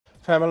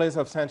Families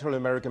of Central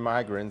American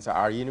migrants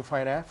are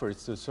unifying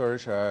efforts to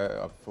search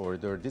for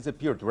their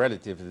disappeared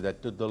relatives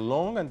that took the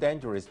long and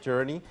dangerous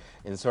journey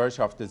in search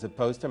of the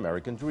supposed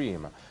American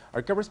dream.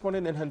 Our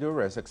correspondent in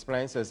Honduras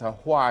explains us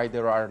why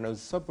there are no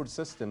support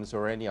systems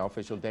or any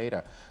official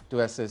data to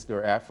assist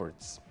their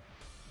efforts.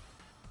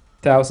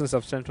 Thousands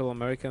of Central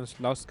Americans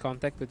lost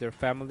contact with their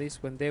families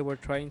when they were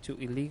trying to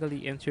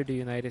illegally enter the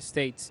United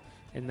States,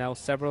 and now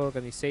several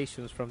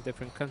organizations from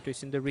different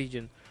countries in the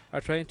region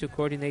are trying to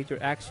coordinate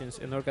their actions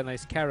and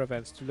organize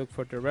caravans to look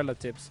for their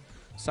relatives,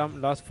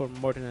 some lost for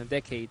more than a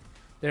decade.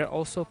 They are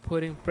also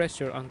putting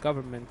pressure on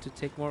government to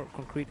take more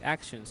concrete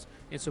actions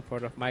in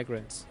support of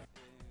migrants.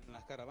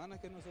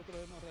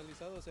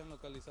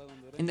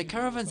 In the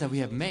caravans that we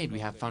have made, we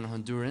have found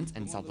Hondurans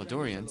and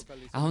Salvadorians.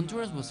 A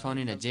Honduran was found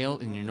in a jail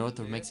in the north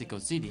of Mexico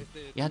City.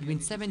 He had been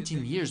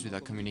 17 years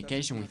without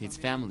communication with his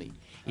family.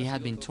 He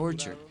had been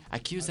tortured,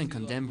 accused and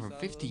condemned for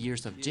 50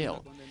 years of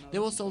jail.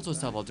 There was also a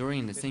Salvadorian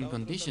in the same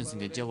conditions in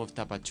the jail of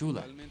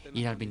Tapachula.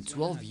 It had been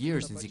 12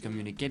 years since he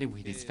communicated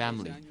with his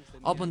family.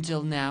 Up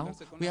until now,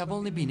 we have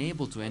only been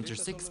able to enter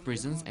 6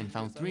 prisons and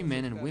found 3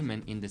 men and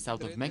women in the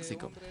south of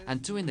Mexico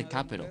and 2 in the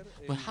capital.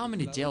 But how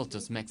many jails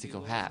does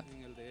Mexico have?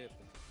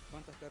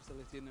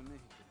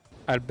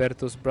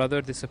 Alberto's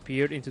brother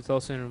disappeared in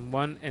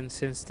 2001, and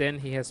since then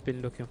he has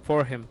been looking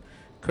for him.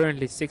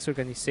 Currently, 6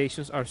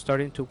 organizations are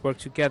starting to work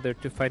together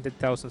to find the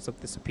thousands of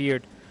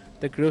disappeared.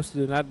 The groups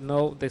do not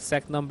know the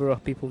exact number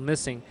of people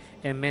missing,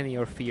 and many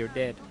are feared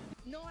dead.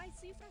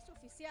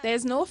 There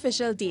is no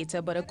official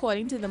data, but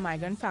according to the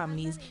migrant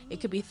families,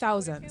 it could be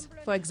thousands.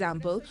 For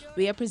example,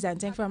 we are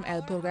presenting from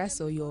El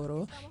Progreso,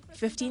 Yoro,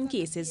 15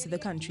 cases to the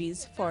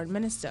country's foreign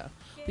minister.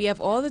 We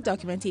have all the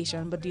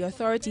documentation, but the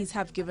authorities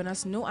have given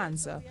us no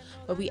answer,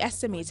 but we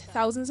estimate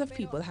thousands of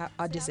people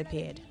are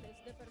disappeared.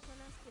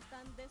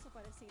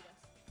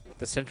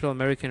 The Central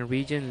American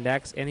region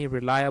lacks any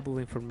reliable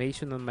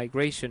information on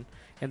migration,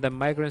 and the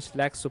migrants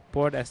lack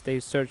support as they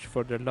search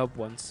for their loved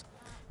ones.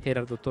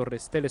 Gerardo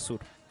Torres,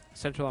 Telesur,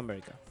 Central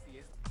America.